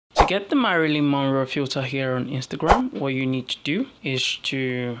get the Marilyn Monroe filter here on Instagram, what you need to do is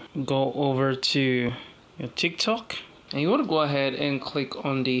to go over to your TikTok, and you want to go ahead and click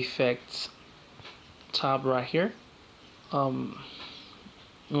on the effects tab right here.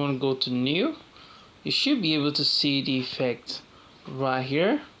 You want to go to new. You should be able to see the effect right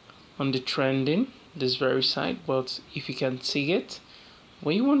here on the trending, this very side. But if you can't see it,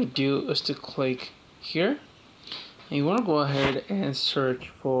 what you want to do is to click here, and you want to go ahead and search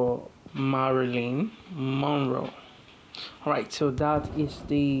for Marilyn Monroe. Alright, so that is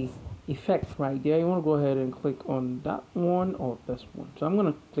the effect right there. You want to go ahead and click on that one or this one. So I'm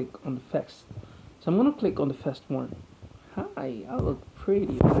going to click on the first. So I'm going to click on the first one. Hi, I look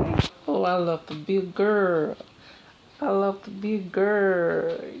pretty, right? Oh, I love to be a girl. I love to be a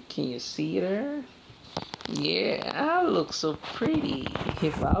girl. Can you see there? Yeah, I look so pretty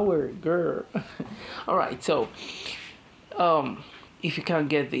if I were a girl. Alright, so if you can't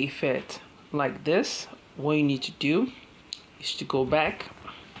get the effect like this, what you need to do is to go back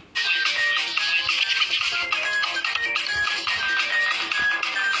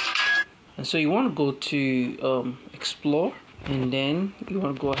and so you want to go to explore, and then you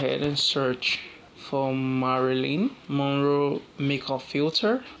want to go ahead and search for Marilyn Monroe makeup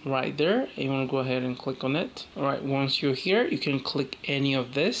filter right there, and you want to go ahead and click on it. Alright, once you're here, you can click any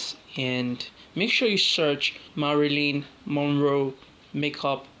of this and make sure you search Marilyn Monroe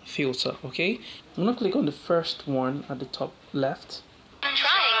makeup filter. Okay, I'm gonna click on the first one at the top left.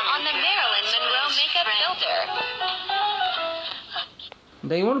 Trying on the Marilyn Monroe makeup filter.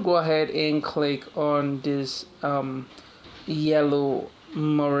 Then you want to go ahead and click on this yellow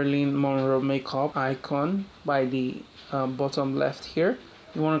Marilyn Monroe makeup icon by the bottom left here.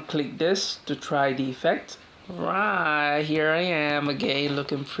 You want to click this to try the effect. Right, here I am again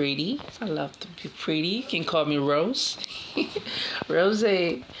looking pretty. I love to be pretty. You can call me Rose. Rose.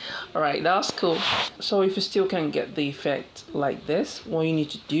 Alright, that's cool. So if you still can't get the effect like this, what you need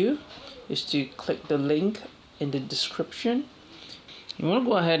to do is to click the link in the description. You want to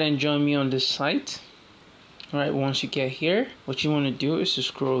go ahead and join me on this site. Alright, once you get here, what you want to do is to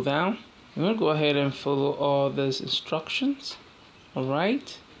scroll down. You want to go ahead and follow all these instructions.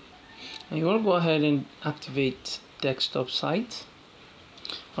 Alright, and you want to go ahead and activate desktop site.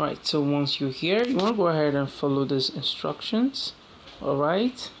 Alright, so once you're here, you want to go ahead and follow these instructions.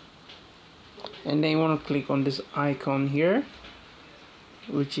 Alright, and then you want to click on this icon here,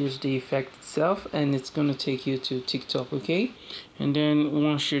 which is the effect itself, and it's going to take you to TikTok. Okay, and then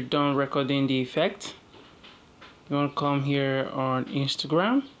once you're done recording the effect, you want to come here on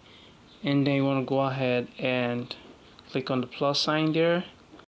Instagram, and then you want to go ahead and click on the plus sign there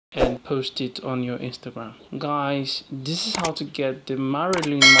and post it on your Instagram. Guys, this is how to get the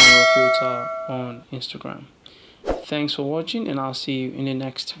Marilyn Monroe filter on Instagram. Thanks for watching, and I'll see you in the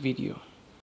next video.